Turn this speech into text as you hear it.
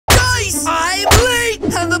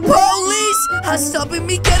and the police are stopping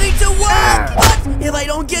me getting to work. But if I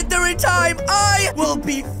don't get there in time, I will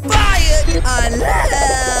be fired.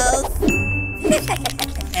 Unless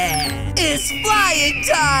it's flying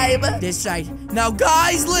time. That's right. Now,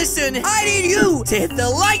 guys, listen. I need you to hit the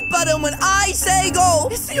like button when I say go.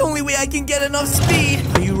 It's the only way I can get enough speed.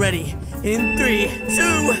 Are you ready? In 3, 2,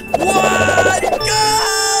 1, go!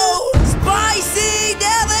 Spicy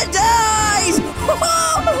never dies!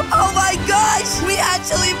 Oh my gosh! We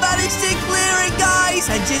actually managed to clear it, guys!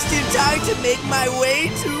 And just in time to make my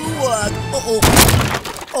way to work.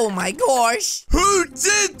 Oh my gosh! Who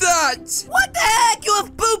did that? What the heck? You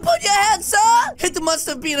have poop on your head, sir? It must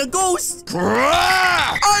have been a ghost.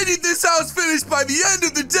 I need this house finished by the end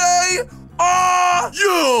of the day.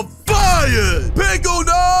 You're fired! Pickle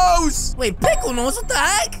nose! Wait, pickle nose? What the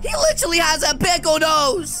heck? He literally has a pickle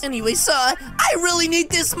nose. Anyway, sir, I really need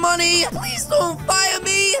this money. Please don't fire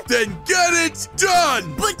me. Then get it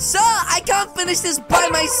done! But, sir, I can't finish this by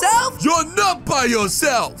myself. You're not by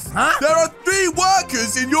yourself. Huh? There are 3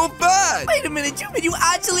 workers in your van. Wait a minute, you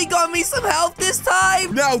actually got me some help this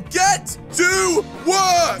time? Now get to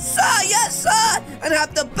work! Sir, yes, sir! And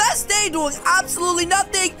have the best day doing absolutely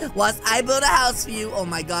nothing whilst I build a house for you. Oh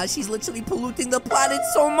my gosh, he's literally polluting the planet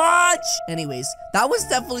so much. Anyways, that was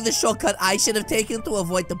definitely the shortcut I should have taken to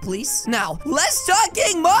avoid the police. Now, let's start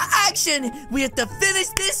getting more action. We have to finish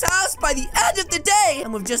this house by the end of the day.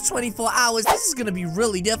 And with just 24 hours, this is gonna be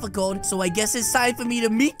really difficult. So I guess it's time for me to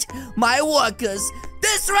meet my workers.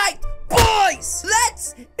 That's right, boys!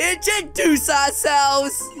 Let's introduce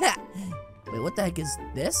ourselves. Wait, what the heck is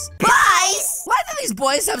this? Boys! Why do these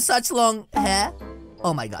boys have such long hair?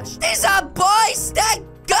 Oh my gosh. These are boys that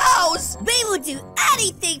girls! We will do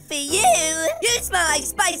anything for you! You smell like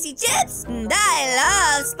spicy chips! And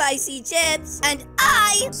I love spicy chips! And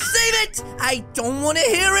I... Save it! I don't want to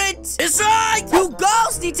hear it! It's right! You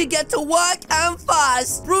girls need to get to work and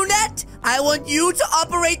fast! Brunette, I want you to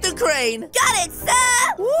operate the crane! Got it,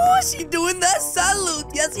 sir! Ooh, she doing the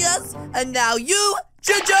salute! Yes, yes! And now you...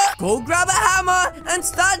 Ginger, go grab a hammer and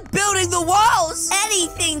start building the walls!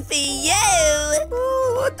 Anything for you!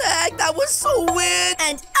 Ooh, what the heck? That was so weird!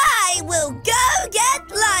 And I will go get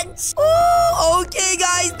lunch! Ooh, okay,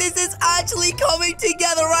 guys, this is actually coming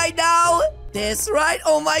together right now! That's right.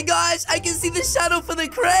 Oh my gosh, I can see the shadow for the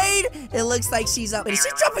crane. It looks like she's up. Wait, is she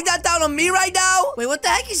dropping that down on me right now? Wait, what the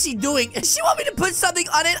heck is she doing? Does she want me to put something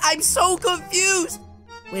on it? I'm so confused.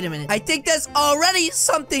 Wait a minute. I think there's already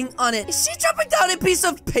something on it. Is she dropping down a piece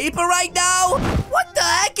of paper right now? What the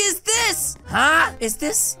heck is this? Huh? Is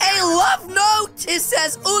this a love note? It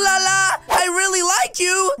says, ooh la la, I really like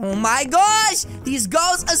you. Oh my gosh. These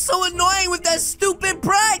girls are so annoying with their stupid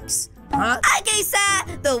pranks. Huh? Okay, sir.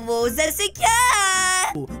 The walls are secure.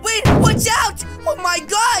 Wait, watch out. Oh my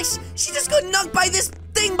gosh. She just got knocked by this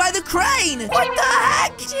thing by the crane. What the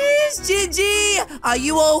heck? Jeez, Gigi. Are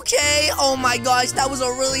you okay? Oh my gosh, that was a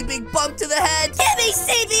really big bump to the head. Give me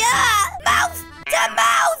CPR. Mouth to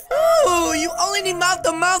mouth. Ooh, you only need mouth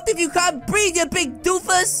to mouth if you can't breathe, you big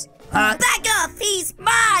doofus. Huh? Back off, he's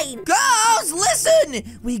mine! Girls, listen!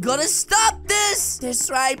 We gotta stop this! That's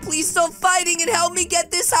right, please stop fighting and help me get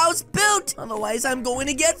this house built! Otherwise, I'm going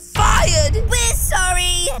to get fired! We're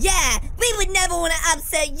sorry! Yeah, we would never want to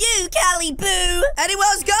upset you, Callie Boo! Anyone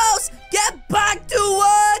else, girls? Get back to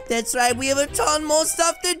work! That's right, we have a ton more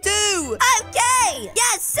stuff to do! Okay!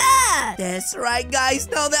 Yes, sir! That's right, guys,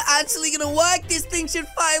 now they're actually gonna work. This thing should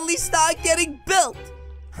finally start getting built!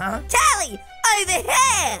 Huh? Callie! Over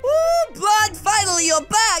here! Ooh, Blood, finally you're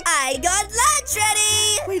back! I got lunch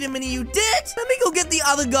ready! Wait a minute, you did? Let me go get the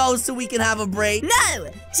other girls so we can have a break. No,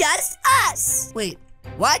 just us! Wait,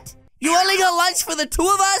 what? You only got lunch for the 2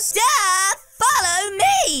 of us? Duh! Follow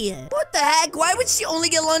me! What the heck? Why would she only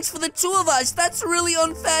get lunch for the 2 of us? That's really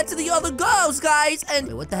unfair to the other girls, guys. And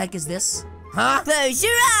wait, what the heck is this? Huh? Close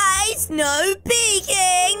your eyes, no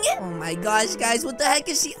peeking! Oh my gosh, guys, what the heck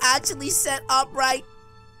is she actually set up right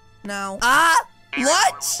now? What?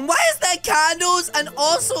 Why is there candles and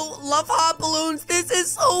also love heart balloons? This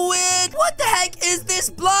is so weird. What the heck is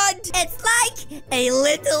this, Blood? It's like a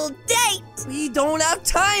little date. We don't have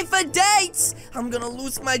time for dates. I'm gonna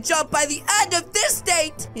lose my job by the end of this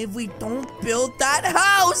date if we don't build that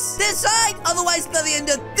house. This right. Otherwise, by the end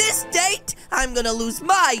of this date, I'm gonna lose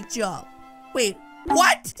my job. Wait.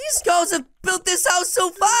 What? These girls have built this house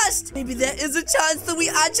so fast. Maybe there is a chance that we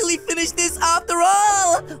actually finish this after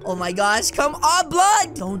all. Oh my gosh, come on,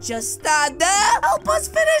 Blood. Don't just stand there. Help us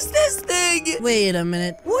finish this thing. Wait a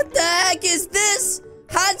minute. What the heck is this?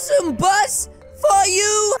 Handsome bus for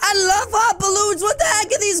you. I love hot balloons. What the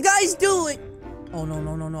heck are these guys doing? Oh, no,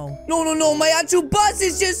 no, no, no. No, my actual boss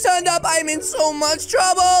has just turned up. I'm in so much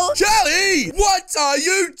trouble. Callie, what are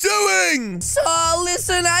you doing? So,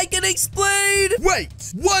 listen, I can explain. Wait,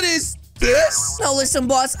 what is this? Now, listen,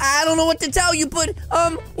 boss, I don't know what to tell you, but,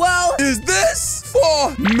 well... Is this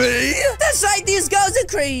for me? That's right, these girls are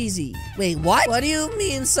crazy. Wait, what? What do you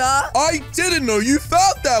mean, sir? I didn't know you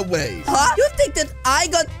felt that way. Huh? You think that I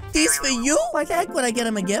got these for you? Why the heck would I get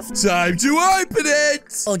him a gift? Time to open it.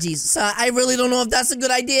 Oh, jeez, sir, I really don't know if that's a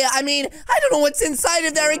good idea. I mean, I don't know what's inside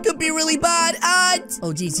of there. It could be really bad.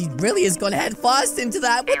 Oh, jeez, he really is going to head fast into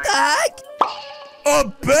that. What the heck?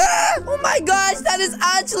 A bear? Oh my gosh, that is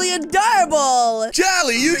actually adorable.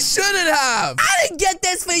 Callie, you shouldn't have. I didn't get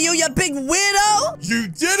this for you, you big weirdo. You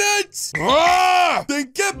didn't?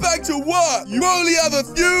 Then get back to work. You only have a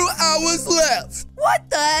few hours left. What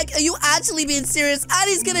the heck? Are you actually being serious?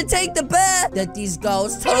 Addie's gonna take the bear that these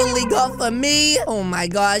girls totally got for me. Oh my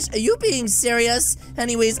gosh, are you being serious?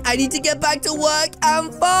 Anyways, I need to get back to work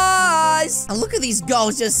and fast. And look at these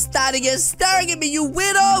girls just standing here staring at me, you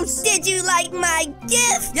weirdos. Did you like my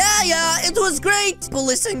gift? Yeah, it was great. But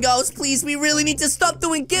listen, girls, please, we really need to stop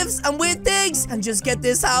doing gifts and weird things and just get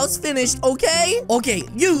this house finished, okay? Okay,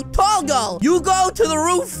 you, tall girl, you go to the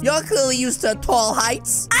roof. You're clearly used to tall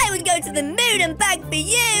heights. I would go to the moon and back for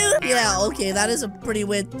you. Yeah, okay, that is a pretty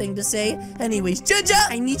weird thing to say. Anyways, Ginger,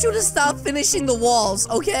 I need you to stop finishing the walls,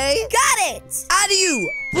 okay? Got it. Out of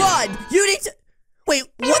you, Blood, you need to... Wait,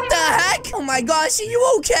 what the heck? Oh my gosh, are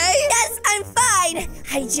you okay? Yes, I'm fine.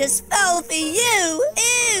 I just fell for you.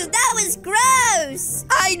 Ew, that was gross.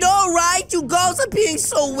 I know, right? You girls are being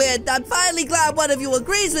so weird. I'm finally glad one of you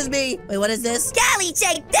agrees with me. Wait, what is this? Callie,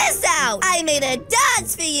 check this out. I made a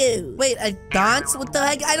dance for you. Wait, a dance? What the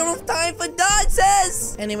heck? I don't have time for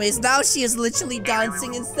dances. Anyways, now she is literally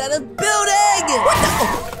dancing instead of building.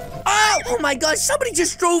 What the... Oh my gosh, somebody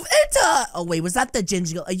just drove into her. Oh, wait, was that the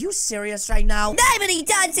Ginger girl? Are you serious right now? Nobody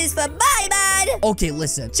dances for my man. Okay,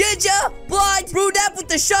 listen. Ginger, Blood, Brunette with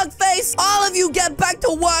the shark face, all of you get back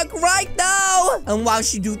to work right now. And while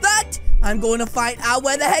she do that, I'm going to find out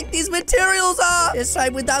where the heck these materials are. That's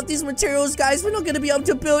right, without these materials, guys, we're not going to be able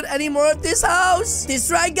to build any more of this house.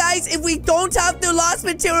 That's right, guys, if we don't have the last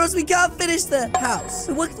materials, we can't finish the house.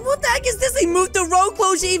 What the heck is this? They moved the road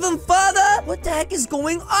closure even further? What the heck is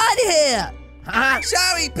going on here?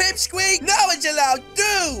 Sorry, Pipsqueak. No one's allowed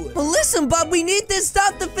to. But listen, bud, we need this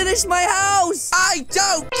stuff to finish my house. I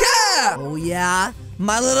don't care. Oh, yeah?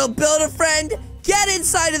 My little builder friend, get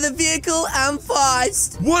inside of the vehicle and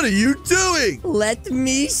fast. What are you doing? Let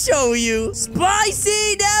me show you.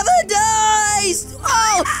 Spicy never dies.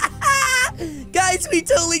 Oh! Guys, we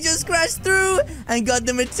totally just crashed through and got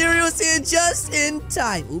the materials here just in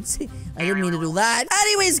time. Oopsie. I didn't mean to do that.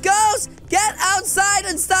 Anyways, girls, get outside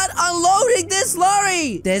and start unloading this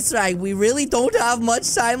lorry. That's right. We really don't have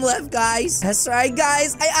much time left, guys. That's right,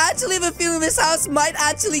 guys. I actually have a feeling this house might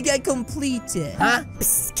actually get completed. Huh?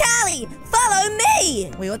 Psst, Callie, follow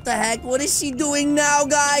me. Wait, what the heck? What is she doing now,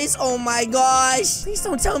 guys? Oh, my gosh. Please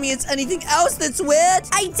don't tell me it's anything else that's weird.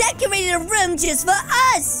 I decorated a room just for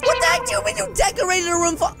us. What the heck do you mean you decorated a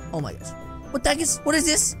room for? Oh, my gosh. What the heck is, what is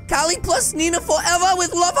this? Callie plus Nina forever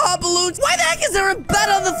with love heart balloons. Why the heck is there a bed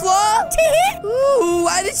on the floor? Ooh,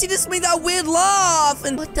 why did she just make that weird laugh?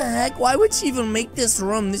 And what the heck? Why would she even make this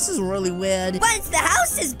room? This is really weird. Once the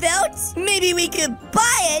house is built, maybe we could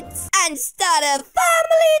buy it and start a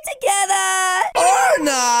family together. Or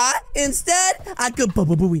not. Instead, I could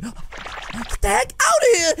get the heck out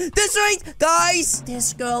of here. That's right, guys.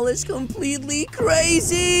 This girl is completely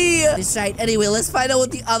crazy. That's right. Anyway, let's find out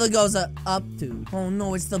what the other girls are up to. Oh,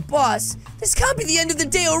 no, it's the boss. This can't be the end of the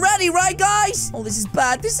day already, right, guys? Oh, this is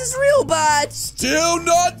bad. This is real bad. Still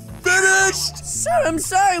not finished. Sir, I'm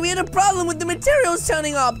sorry. We had a problem with the materials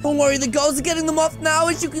turning up. Don't worry. The girls are getting them off now,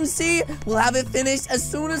 as you can see. We'll have it finished as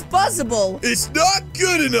soon as possible. It's not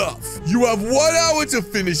good enough. You have 1 hour to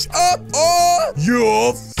finish up or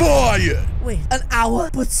you're fired. Wait, an hour?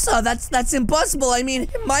 But sir, that's impossible. I mean,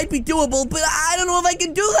 it might be doable, but I don't know if I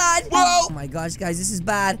can do that. Well, oh my gosh, guys, this is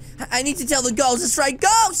bad. I need to tell the girls. That's right,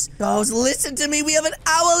 girls. Girls, listen to me. We have an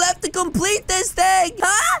hour left to complete this thing.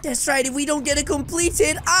 Huh? That's right. If we don't get it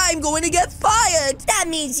completed, I'm going to get fired. That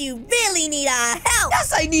means you really need our help.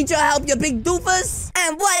 Yes, I need your help, you big doofus.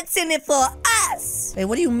 And what's in it for us? Hey,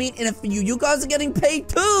 what do you mean in it for you? You guys are getting paid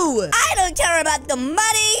too. I don't care about the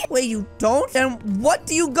money. Wait, you don't? Then what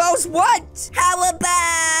do you girls want? How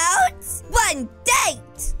about one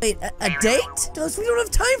date? Wait, a date? Girls, we don't have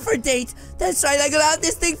time for a date. That's right, I gotta have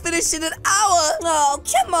this thing finished in an hour. Oh,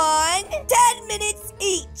 come on. 10 minutes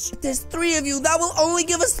each. There's 3 of you. That will only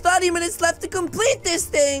give us 30 minutes left to complete this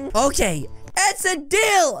thing. Okay, It's a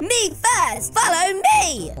deal. Me first. Follow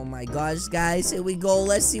me. Oh my gosh, guys, here we go.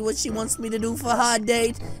 Let's see what she wants me to do for her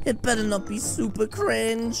date. It better not be super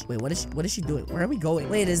cringe. Wait, what is she doing? Where are we going?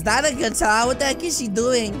 Wait, is that a guitar? What the heck is she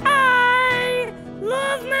doing? I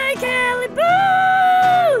love my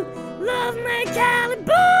Caliboo. Love my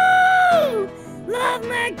Caliboo. Love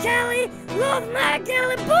my Cali. Love my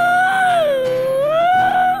Caliboo.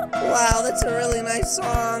 Wow, that's a really nice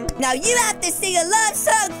song. Now you have to sing a love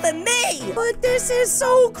song for me. But this is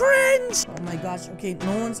so cringe. Oh my gosh. Okay,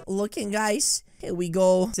 no one's looking, guys. Here we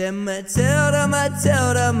go. Said Matilda,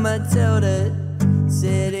 Matilda, Matilda.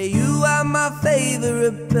 Said you are my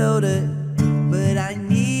favorite builder. But I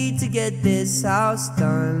need to get this house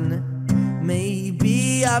done.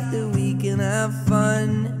 Maybe after we can have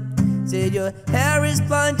fun. Said your hair is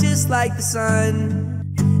blonde just like the sun.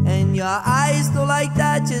 And your eyes go like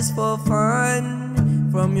that just for fun.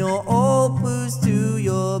 From your old blues to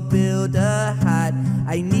your builder hat.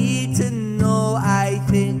 I need to know, I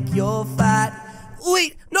think you're fat.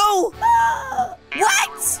 Wait, no!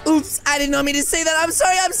 What? Oops, I did not mean to say that. I'm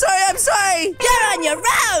sorry, I'm sorry, I'm sorry. You're on your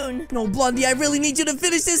own. No, Blondie, I really need you to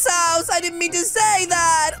finish this house. I didn't mean to say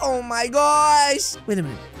that. Oh my gosh. Wait a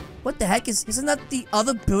minute. What the heck isn't that the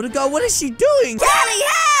other builder girl? What is she doing? Callie,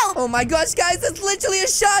 help! Oh my gosh, guys, that's literally a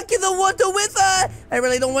shark in the water with her. I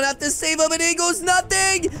really don't want to have to save her, but here goes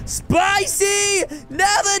nothing. Spicy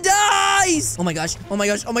never dies. Oh my gosh, oh my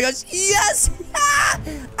gosh, oh my gosh. Yes!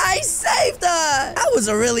 I saved her. That was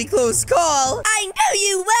a really close call. I knew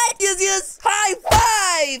you would. Yes, yes. High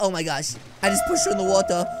five. Oh my gosh. I just pushed her in the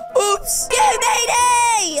water. Oops. You made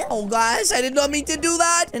it! Oh gosh, I did not mean to do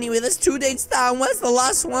that. Anyway, there's 2 dates down. Where's the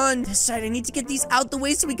last one? That's right, I need to get these out the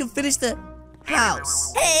way so we can finish the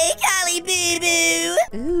house. Hey, Callie Boo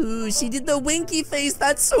Boo. Ooh, she did the winky face.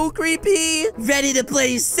 That's so creepy. Ready to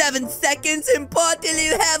play 7 seconds in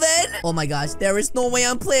Portaloo Heaven? Oh my gosh, there is no way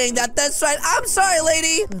I'm playing that. That's right. I'm sorry,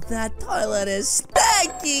 lady. But that toilet is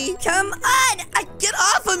stanky. Come on. Get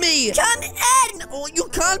off of me. Come in. Oh, you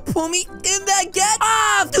can't pull me in there. Get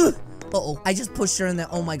off. Uh-oh, I just pushed her in there.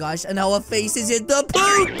 Oh my gosh, and now her face is in the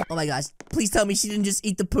poop. Oh my gosh, please tell me she didn't just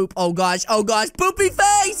eat the poop. Oh gosh, poopy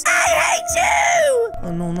face. I hate you.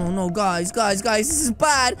 Oh no, no, no, guys, this is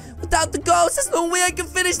bad. Without the ghost, there's no way I can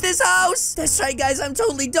finish this house. That's right, guys, I'm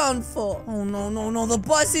totally done for. Oh no, no, no, the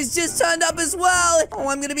bus has just turned up as well. Oh,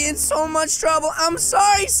 I'm gonna be in so much trouble. I'm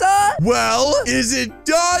sorry, sir. Well, is it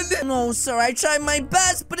done? No, sir, I tried my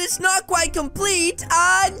best, but it's not quite complete,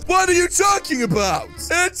 and... What are you talking about?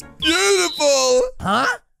 It's beautiful! Huh?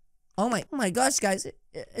 Oh my gosh, guys,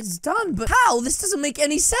 it's done, but how? This doesn't make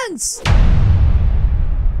any sense.